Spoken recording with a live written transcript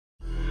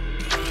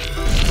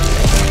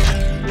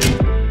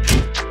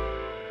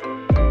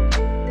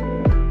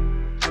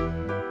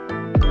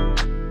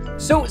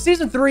So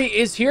Season 3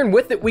 is here, and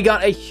with it we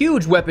got a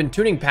huge weapon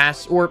tuning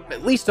pass, or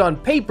at least on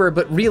paper,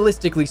 but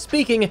realistically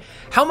speaking,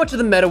 how much of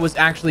the meta was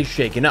actually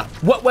shaken up?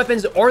 What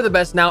weapons are the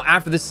best now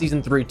after this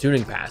Season 3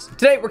 tuning pass?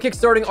 Today we're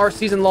kickstarting our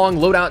season-long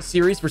loadout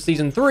series for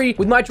Season 3,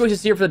 with my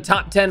choices here for the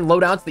top 10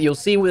 loadouts that you'll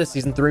see with the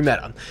Season 3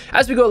 meta.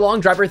 As we go along,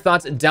 drop your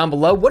thoughts down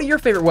below. What are your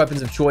favorite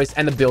weapons of choice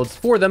and the builds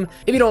for them,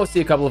 if you don't see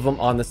a couple of them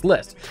on this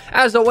list?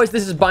 As always,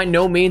 this is by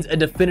no means a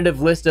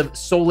definitive list of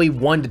solely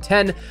 1 to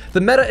 10.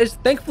 The meta is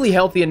thankfully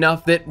healthy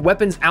enough that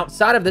weapons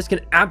outside of this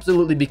can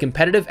absolutely be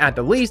competitive at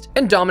the least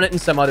and dominant in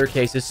some other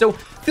cases, so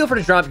feel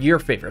free to drop your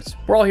favorites.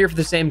 We're all here for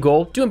the same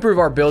goal, to improve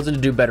our builds and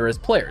to do better as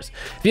players.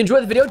 If you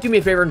enjoyed the video, do me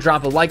a favor and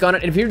drop a like on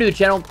it, and if you're new to the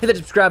channel, hit that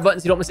subscribe button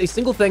so you don't miss a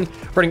single thing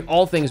regarding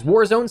all things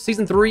Warzone,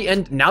 Season 3,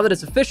 and now that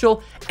it's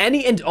official,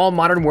 any and all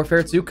Modern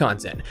Warfare 2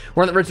 content.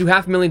 We're on the road to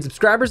 500,000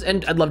 subscribers,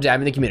 and I'd love to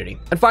have you in the community.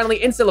 And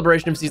finally, in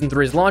celebration of Season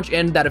 3's launch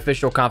and that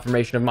official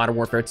confirmation of Modern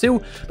Warfare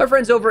 2, my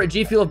friends over at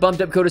G Fuel have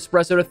bumped up code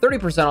Espresso to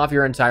 30% off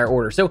your entire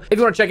order. So if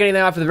you want to check anything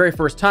out for the very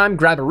first time,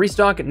 grab a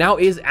restock. Now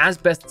is as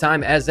best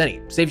time as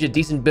any. Saves you a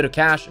decent bit of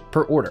cash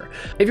per order.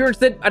 If you're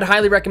interested, I'd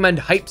highly recommend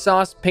Hype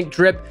Sauce, Pink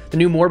Drip, the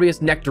new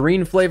Morbius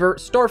Nectarine flavor,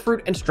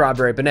 Starfruit, and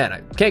Strawberry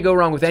Banana. Can't go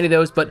wrong with any of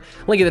those, but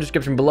link in the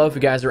description below if you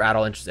guys are at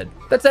all interested.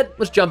 That said,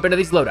 let's jump into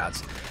these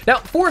loadouts. Now,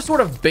 for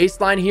sort of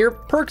baseline here,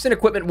 perks and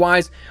equipment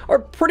wise are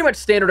pretty much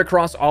standard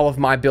across all of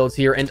my builds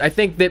here, and I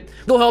think that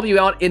they'll help you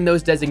out in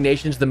those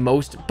designations the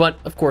most, but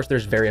of course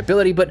there's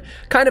variability. But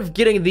kind of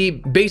getting the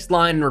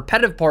baseline and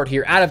repetitive part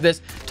here out of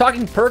this,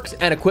 talking perks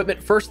and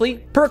equipment firstly.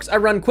 Perks, I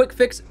run Quick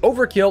Fix,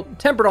 Overkill,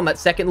 tempered on that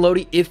second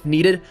loadie if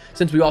needed,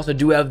 since we also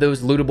do have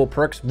those lootable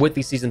perks with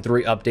the Season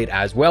 3 update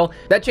as well.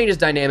 That changes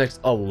dynamics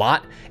a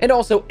lot, and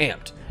also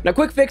Amped. Now,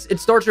 Quick Fix,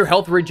 it starts your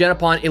health regen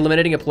upon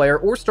eliminating a player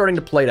or starting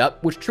to plate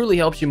up, which truly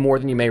helps you more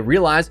than you may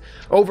realize.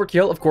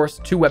 Overkill, of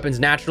course, 2 weapons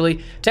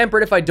naturally.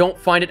 Tempered if I don't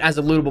find it as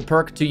a lootable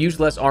perk to use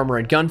less armor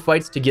in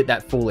gunfights to get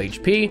that full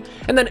HP.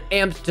 And then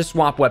Amped to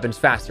swap weapons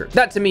faster.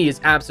 That to me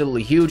is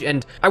absolutely huge,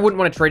 and I wouldn't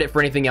want to trade it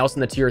for anything else in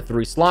the tier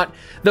 3 slot.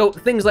 Though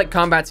things like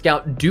Combat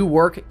Scout do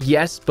work,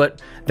 yes,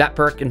 but that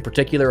perk in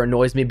particular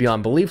annoys me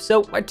beyond belief,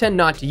 so I tend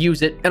not to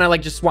use it, and I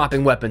like just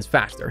swapping weapons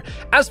faster.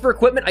 As for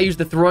equipment, I use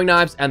the throwing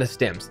knives and the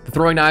stims. The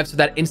throwing knives for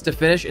that insta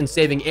finish and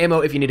saving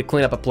ammo if you need to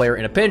clean up a player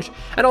in a pinch,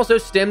 and also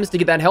stims to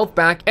get that health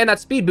back and that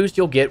speed boost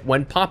you'll get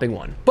when popping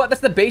one. But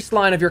that's the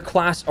baseline of your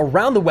class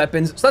around the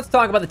weapons, so let's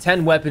talk about the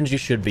 10 weapons you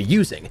should be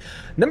using.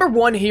 Number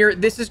 1 here,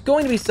 this is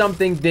going to be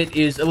something that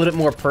is a little bit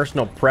more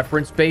personal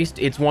preference based.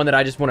 It's one that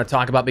I just want to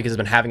talk about because I've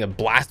been having a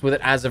blast with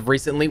it as of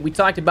recently. We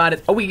talked about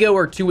it a week ago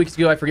or 2 weeks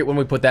ago, I forget when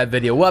we put that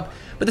video up,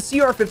 but the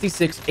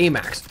CR56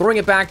 AMAX, throwing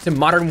it back to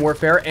Modern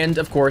Warfare, and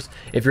of course,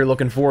 if you're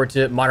looking forward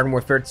to Modern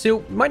Warfare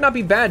 2, might not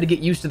be bad to get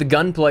used to the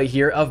gunplay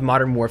here of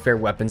Modern Warfare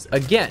weapons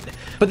again.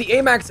 But the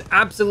AMAX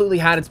absolutely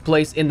had its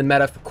place in the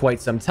meta for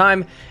quite some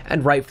time,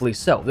 and rightfully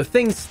so. The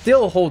thing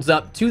still holds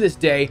up to this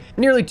day,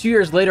 nearly 2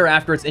 years later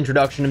after its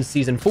introduction in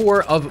Season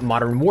 4 of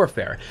Modern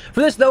Warfare.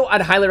 For this though,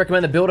 I'd highly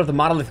recommend the build of the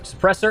Monolithic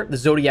Suppressor, the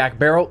Zodiac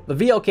Barrel, the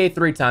VLK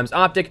 3x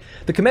Optic,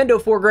 the Commando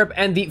foregrip,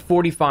 and the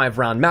 45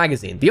 round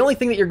magazine. The only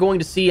thing that you're going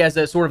to see as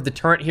a sort of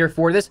deterrent here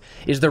for this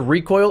is the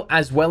recoil,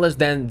 as well as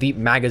then the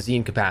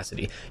magazine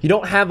capacity. You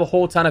don't have a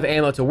whole ton of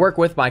ammo to work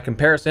with by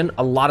comparison.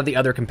 A lot of the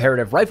other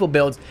comparative rifle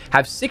builds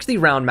have 60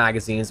 round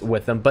magazines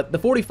with them, but the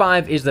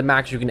 45 is the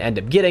max you can end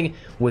up getting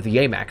with the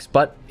AMAX.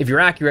 But if you're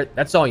accurate,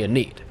 that's all you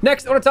need.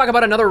 Next, I want to talk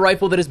about another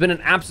rifle that has been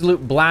an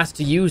absolute blast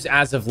to use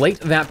as of late,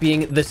 that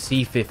being the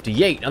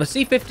C58. Now, the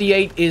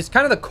C58 is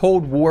kind of the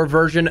Cold War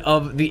version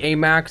of the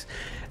AMAX.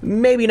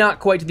 Maybe not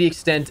quite to the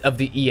extent of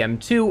the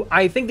EM2.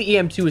 I think the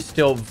EM2 is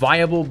still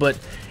viable, but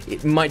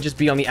it might just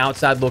be on the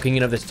outside looking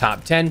in of this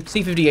top 10.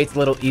 C58 is a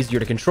little easier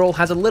to control,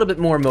 has a little bit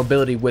more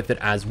mobility with it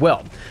as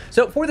well.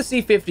 So for the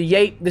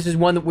C58, this is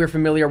one that we're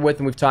familiar with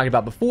and we've talked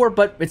about before,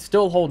 but it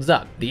still holds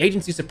up. The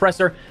Agency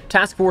Suppressor,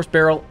 Task Force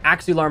Barrel,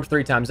 Axial Arms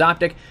 3x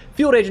Optic,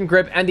 Field Agent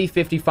Grip, and the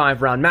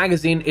 55 round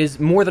magazine is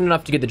more than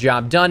enough to get the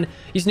job done.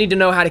 You just need to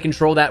know how to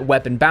control that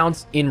weapon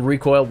bounce in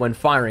recoil when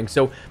firing,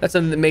 so that's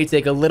something that may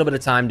take a little bit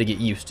of time to get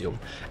used to.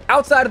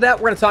 Outside of that,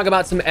 we're going to talk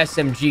about some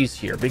SMGs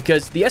here,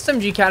 because the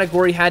SMG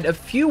category had a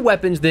few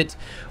weapons that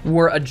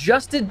were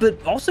adjusted, but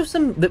also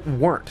some that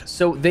weren't,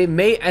 so they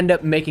may end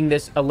up making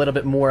this a little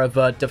bit more of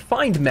a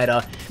defined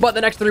meta. But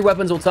the next 3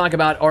 weapons we'll talk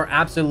about are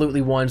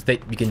absolutely ones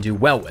that you can do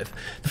well with.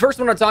 The first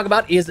one I'll talk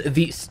about is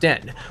the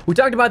Sten. We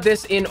talked about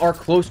this in our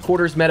close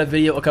quarters meta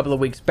video a couple of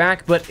weeks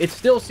back, but it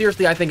still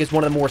seriously, I think, is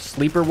one of the more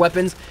sleeper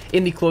weapons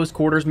in the close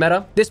quarters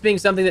meta. This being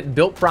something that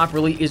built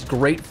properly is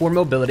great for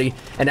mobility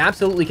and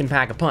absolutely can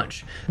pack a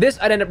punch. This,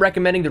 I'd end up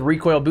recommending the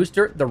recoil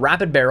booster, the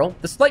rapid barrel,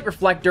 the slight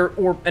reflector,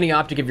 or any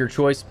optic optic of your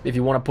choice. If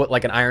you want to put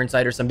like an iron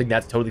sight or something,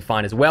 that's totally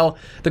fine as well.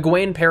 The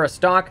Gawain para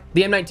stock,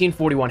 the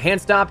M1941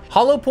 hand stop,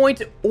 hollow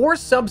point, or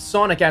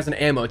subsonic as an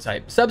ammo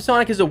type.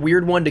 Subsonic is a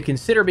weird one to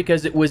consider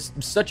because it was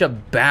such a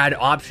bad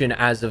option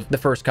as of the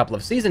first couple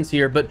of seasons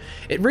here, but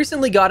it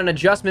recently got an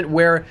adjustment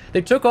where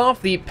they took off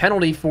the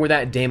penalty for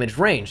that damage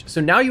range. So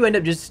now you end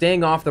up just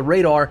staying off the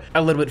radar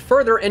a little bit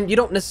further, and you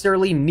don't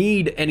necessarily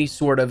need any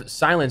sort of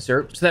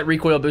silencer, so that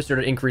recoil booster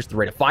to increase the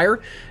rate of fire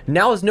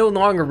now is no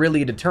longer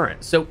really a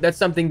deterrent. So that's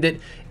something that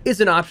is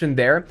an option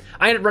there.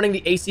 I ended up running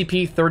the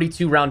ACP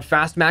 32 round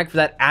fast mag for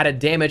that added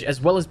damage,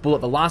 as well as bullet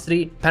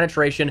velocity,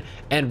 penetration,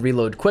 and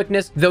reload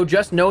quickness. Though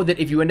just know that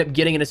if you end up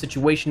getting in a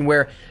situation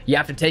where you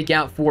have to take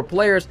out 4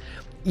 players,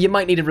 you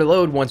might need to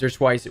reload once or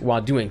twice while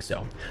doing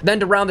so. Then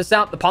to round this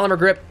out, the polymer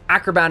grip,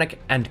 acrobatic,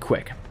 and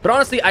quick. But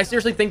honestly, I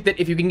seriously think that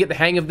if you can get the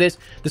hang of this,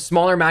 the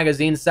smaller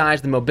magazine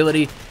size, the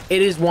mobility,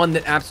 it is one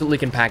that absolutely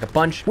can pack a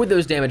punch with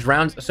those damage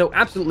rounds, so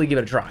absolutely give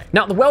it a try.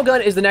 Now, the well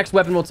gun is the next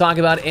weapon we'll talk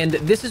about, and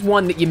this is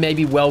one that you may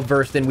be well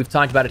versed in. We've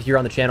talked about it here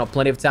on the channel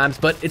plenty of times,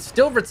 but it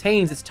still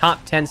retains its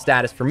top 10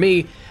 status for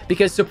me,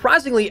 because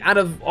surprisingly, out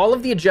of all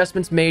of the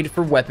adjustments made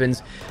for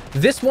weapons,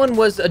 this one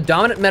was a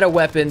dominant meta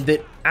weapon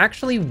that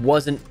actually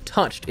wasn't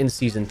touched in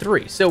Season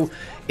 3. So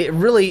it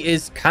really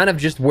is kind of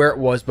just where it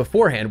was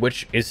beforehand,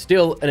 which is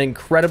still an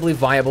incredibly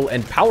viable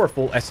and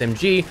powerful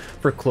SMG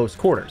for close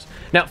quarters.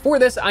 Now, for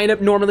this, I end up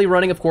normally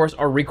running, of course,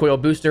 our recoil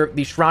booster,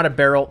 the shrouded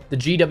barrel, the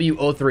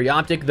GW03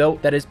 optic, though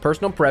that is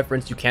personal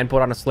preference. You can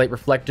put on a slate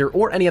reflector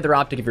or any other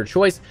optic of your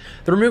choice.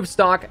 The removed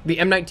stock, the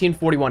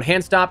M1941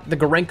 hand stop, the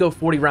Gorenko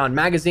 40 round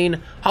magazine,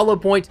 hollow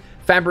point,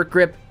 fabric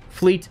grip,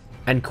 fleet,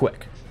 and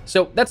quick.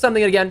 So that's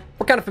something, again,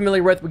 we're kind of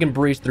familiar with. We can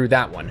breeze through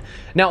that one.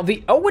 Now,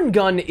 the Owen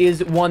gun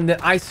is one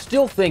that I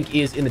still think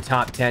is in the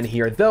top 10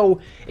 here,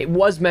 though it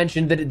was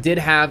mentioned that it did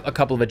have a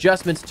couple of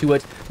adjustments to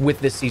it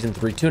with this Season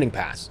 3 tuning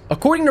pass.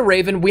 According to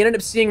Raven, we ended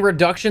up seeing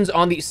reductions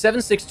on the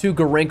 7.62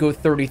 Gorenko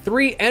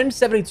 33 and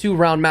 72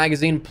 round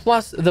magazine,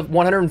 plus the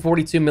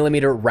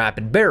 142mm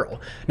rapid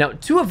barrel. Now,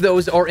 2 of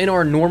those are in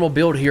our normal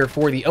build here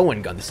for the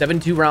Owen gun, the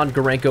 72 round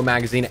Gorenko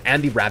magazine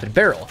and the rapid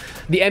barrel.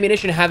 The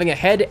ammunition having a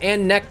head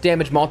and neck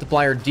damage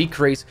multiplier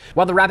decrease,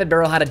 while the rapid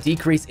barrel had a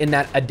decrease in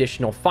that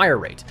additional fire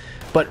rate.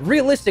 But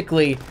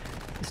realistically,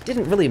 this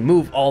didn't really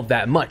move all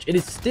that much. It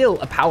is still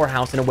a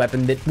powerhouse and a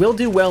weapon that will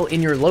do well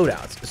in your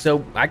loadouts.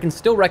 So I can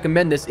still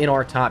recommend this in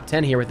our top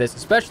 10 here with this,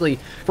 especially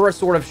for a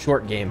sort of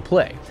short game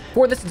play.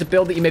 For this, it's a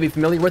build that you may be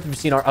familiar with if you've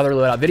seen our other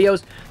loadout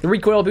videos. The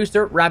recoil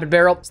booster, rapid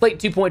barrel, slate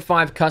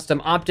 2.5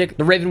 custom optic,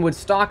 the Ravenwood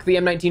stock, the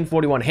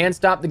M1941 hand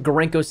stop, the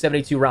Gorenko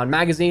 72 round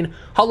magazine,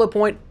 hollow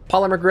point,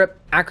 polymer grip,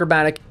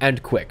 acrobatic,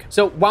 and quick.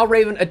 So while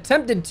Raven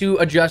attempted to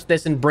adjust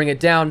this and bring it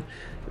down,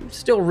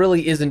 still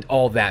really isn't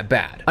all that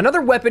bad.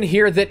 Another weapon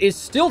here that is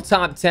still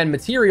top 10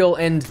 material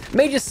and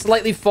may just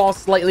slightly fall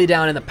slightly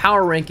down in the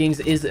power rankings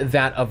is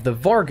that of the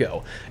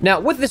Vargo. Now,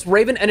 with this,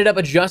 Raven ended up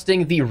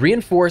adjusting the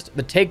reinforced,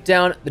 the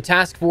takedown, the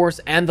task force,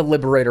 and the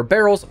liberator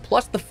barrels,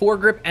 plus the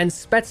foregrip and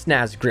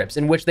Spetsnaz grips,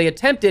 in which they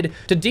attempted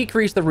to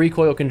decrease the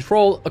recoil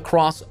control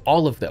across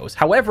all of those.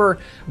 However,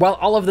 while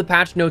all of the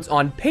patch notes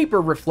on paper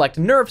reflect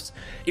nerfs,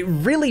 it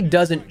really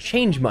doesn't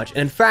change much. And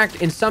in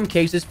fact, in some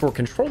cases for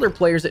controller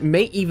players, it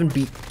may even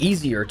be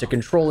easier to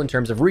control in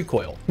terms of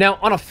recoil. Now,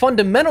 on a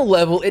fundamental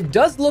level, it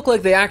does look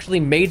like they actually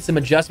made some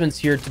adjustments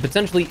here to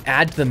potentially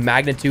add to the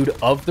magnitude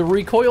of the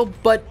recoil,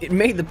 but it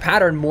made the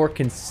pattern more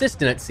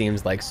consistent, it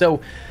seems like.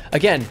 So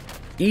again,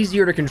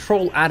 easier to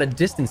control at a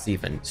distance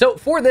even. So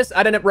for this,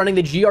 I'd end up running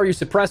the GRU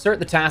suppressor,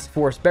 the task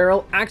force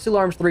barrel, axial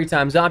arms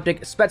 3x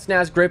optic,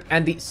 Spetsnaz grip,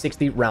 and the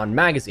 60 round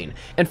magazine.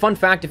 And fun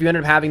fact, if you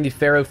ended up having the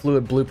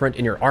ferrofluid blueprint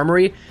in your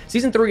armory,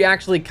 Season 3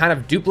 actually kind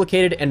of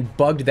duplicated and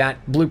bugged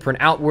that blueprint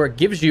out, where it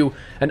gives you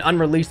an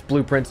unreleased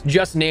blueprint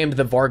just named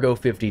the Vargo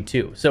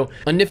 52. So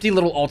a nifty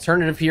little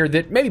alternative here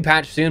that may be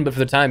patched soon, but for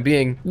the time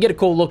being, get a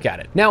cool look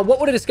at it. Now, what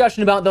would a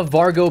discussion about the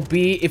Vargo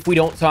be if we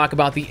don't talk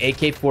about the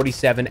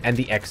AK-47 and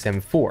the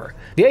XM4?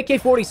 The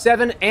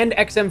AK-47 and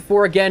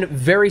XM4, again,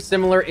 very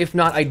similar, if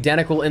not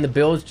identical in the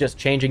builds, just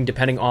changing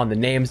depending on the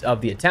names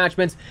of the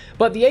attachments.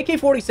 But the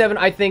AK-47,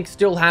 I think,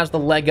 still has the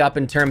leg up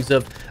in terms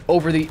of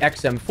over the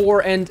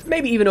XM4 and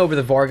maybe even over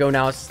the Vargo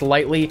now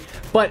slightly.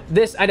 But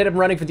this, I ended up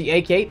running for the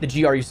AK, the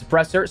GRU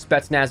suppressor,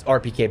 Spetsnaz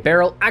RPK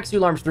barrel,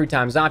 axial arms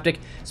 3x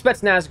optic,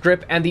 Spetsnaz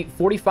grip, and the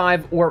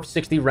 45 or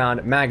 60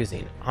 round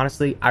magazine.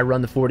 Honestly, I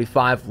run the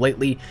 45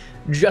 lately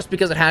just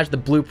because it has the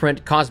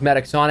blueprint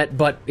cosmetics on it,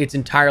 but it's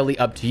entirely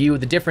up to you.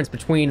 The difference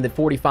between the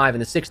 45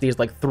 and the 60 is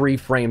like 3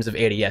 frames of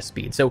ADS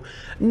speed, so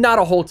not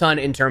a whole ton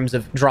in terms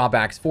of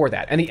drawbacks for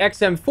that. And the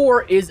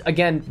XM4 is,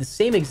 again, the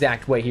same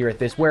exact way here at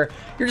this, where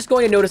you're just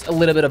going to notice a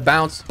little bit of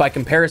bounce by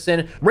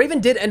comparison. Raven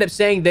did end up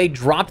saying they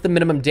dropped the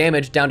minimum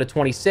damage down to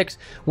 26,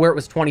 where it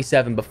was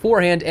 27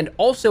 beforehand, and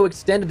also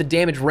extended the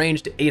damage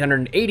range to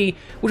 880,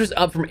 which was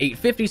up from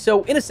 850,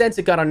 so in a sense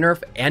it got a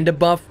nerf and a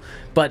buff,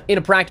 but in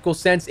a practical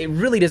sense, it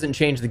really doesn't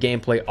change the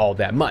gameplay all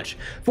that much.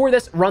 For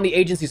this, run the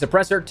Agency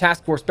Suppressor,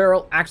 Task Force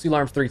Barrel, Axial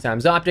Arms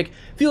 3x Optic,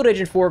 Field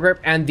Agent Foregrip,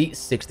 and the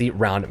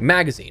 60-round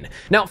magazine.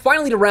 Now,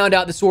 finally, to round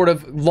out the sort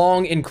of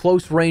long and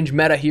close range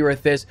meta here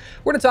with this,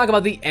 we're going to talk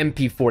about the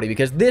MP40,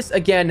 because this,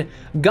 again,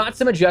 got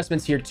some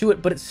adjustments here to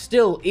it, but it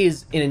still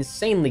is an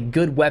insanely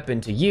good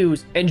weapon to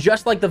use. And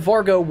just like the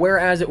Vargo,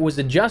 whereas it was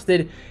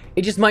adjusted,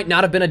 it just might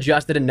not have been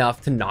adjusted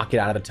enough to knock it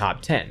out of the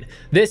top 10.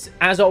 This,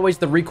 as always,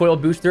 the recoil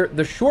booster,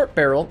 the short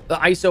barrel, the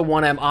ISO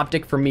 1M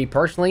optic for me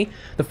personally,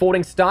 the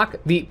folding stock,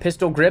 the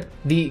pistol grip,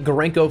 the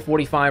Gorenko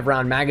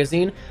 45-round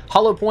magazine,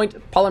 hollow point,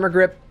 polymer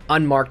grip,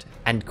 unmarked,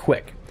 and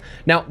quick.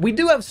 Now, we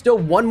do have still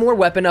one more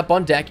weapon up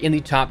on deck in the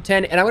top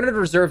 10, and I wanted to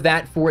reserve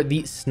that for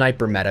the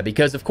sniper meta,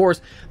 because, of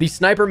course, the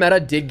sniper meta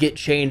did get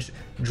changed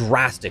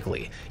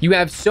drastically. You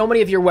have so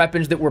many of your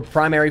weapons that were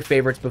primary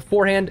favorites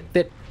beforehand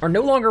that are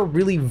no longer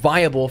really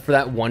viable for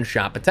that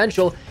one-shot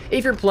potential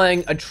if you're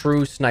playing a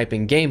true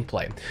sniping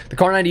gameplay. The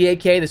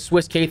Kar98K, the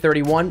Swiss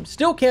K31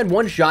 still can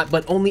one-shot,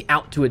 but only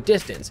out to a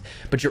distance.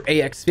 But your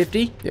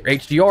AX50, your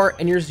HDR,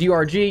 and your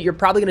ZRG, you're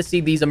probably going to see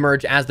these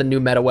emerge as the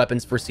new meta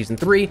weapons for Season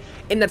 3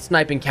 in that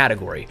sniping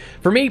category.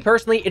 For me,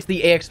 personally, it's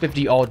the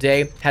AX50 all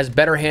day, has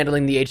better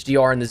handling the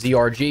HDR and the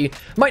ZRG,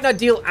 might not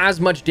deal as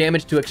much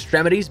damage to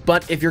extremities,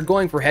 but if you're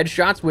going for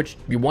headshots, which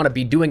you want to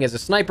be doing as a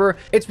sniper,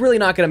 it's really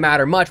not going to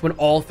matter much when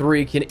all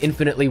three can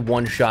infinitely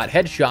one-shot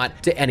headshot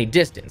to any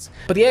distance.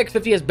 But the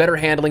AX50 has better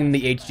handling than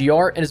the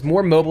HDR and is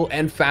more mobile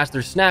and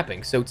faster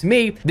snapping. So to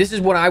me, this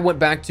is what I went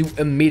back to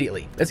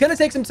immediately. It's going to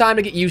take some time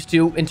to get used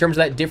to in terms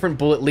of that different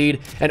bullet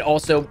lead and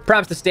also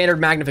perhaps the standard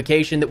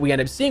magnification that we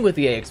end up seeing with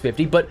the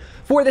AX50. But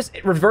for this,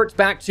 it reverts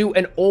back to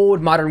an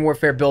old Modern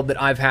Warfare build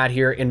that I've had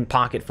here in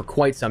pocket for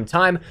quite some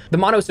time. The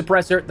mono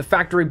suppressor, the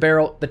factory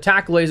barrel, the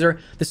tack laser,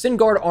 the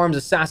Syngard Arms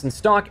Assassin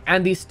stock,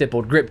 and the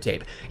stippled grip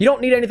tape. You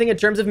don't need anything in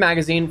terms of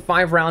magazine.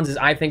 5 rounds is,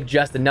 I think,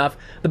 just enough.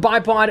 The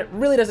bipod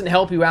really doesn't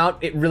help you out.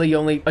 It really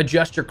only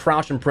adjusts your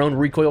crouch and prone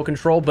recoil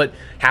control, but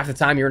half the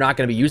time you're not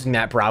going to be using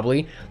that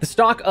probably. The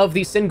stock of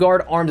the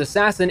Syngard Arms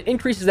Assassin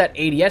increases that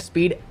ADS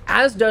speed,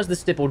 as does the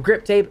stippled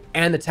grip tape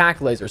and the tack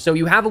laser. So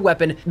you have a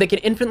weapon that can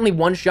infinitely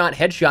one-shot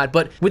headshot,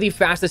 but with the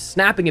fastest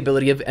snapping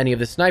ability of any of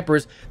the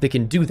snipers that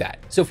can do that.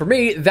 So for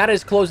me, that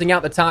is closing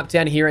out the top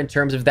 10 here in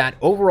terms of that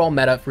overall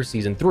meta for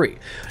Season 3.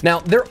 Now,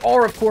 there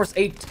are, of course,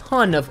 a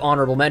ton of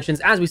honorable mentions.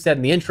 As we said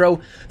in the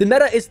intro, the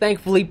meta is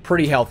thankfully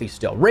pretty healthy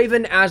still.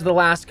 Raven, as the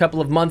last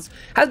couple of months,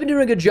 has been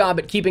doing a good job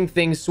at keeping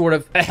things sort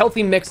of a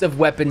healthy mix of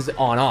weapons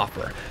on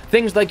offer.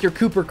 Things like your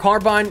Cooper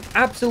Carbine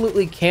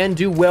absolutely can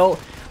do well.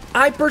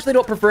 I personally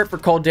don't prefer it for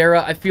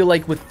Caldera. I feel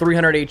like with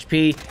 300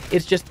 HP,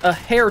 it's just a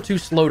hair too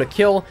slow to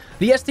kill.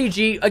 The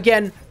STG,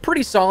 again,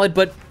 pretty solid,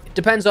 but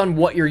depends on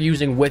what you're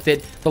using with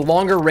it. The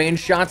longer range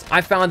shots,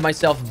 I found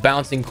myself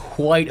bouncing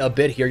quite a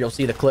bit here. You'll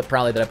see the clip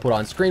probably that I put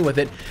on screen with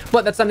it,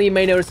 but that's something you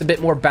may notice a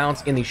bit more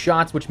bounce in the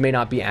shots, which may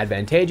not be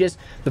advantageous.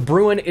 The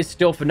Bruin is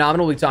still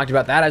phenomenal. We talked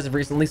about that as of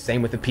recently.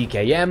 Same with the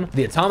PKM.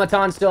 The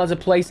Automaton still has a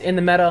place in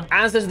the meta,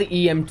 as does the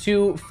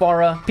EM2,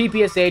 Farah,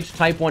 PPSH,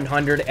 Type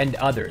 100, and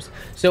others.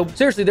 So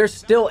seriously, there's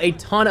still a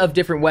ton of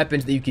different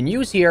weapons that you can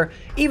use here,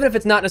 even if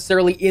it's not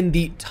necessarily in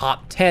the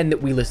top 10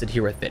 that we listed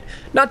here with it.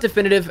 Not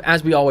definitive,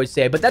 as we always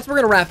say, but that's where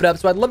we're going to wrap it up.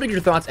 So I'd love to get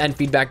your thoughts and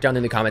feedback down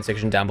in the comment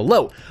section down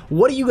below.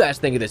 What do you guys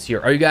think of this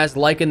here? Are you guys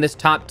liking this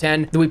top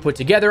 10 that we put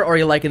together? Or are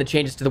you liking the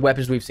changes to the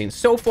weapons we've seen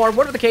so far?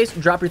 Whatever the case,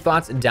 drop your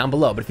thoughts down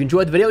below. But if you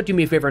enjoyed the video, do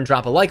me a favor and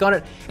drop a like on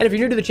it. And if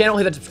you're new to the channel,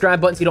 hit that subscribe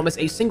button so you don't miss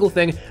a single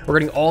thing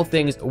regarding all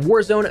things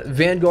Warzone,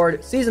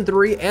 Vanguard, Season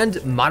 3,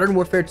 and Modern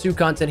Warfare 2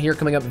 content here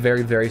coming up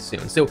very, very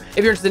soon. So if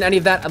you're interested in any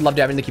of that, I'd love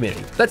to have you in the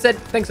community. That said,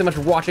 thanks so much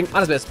for watching.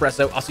 Honest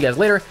Espresso. I'll see you guys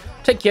later.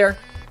 Take care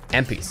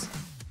and peace.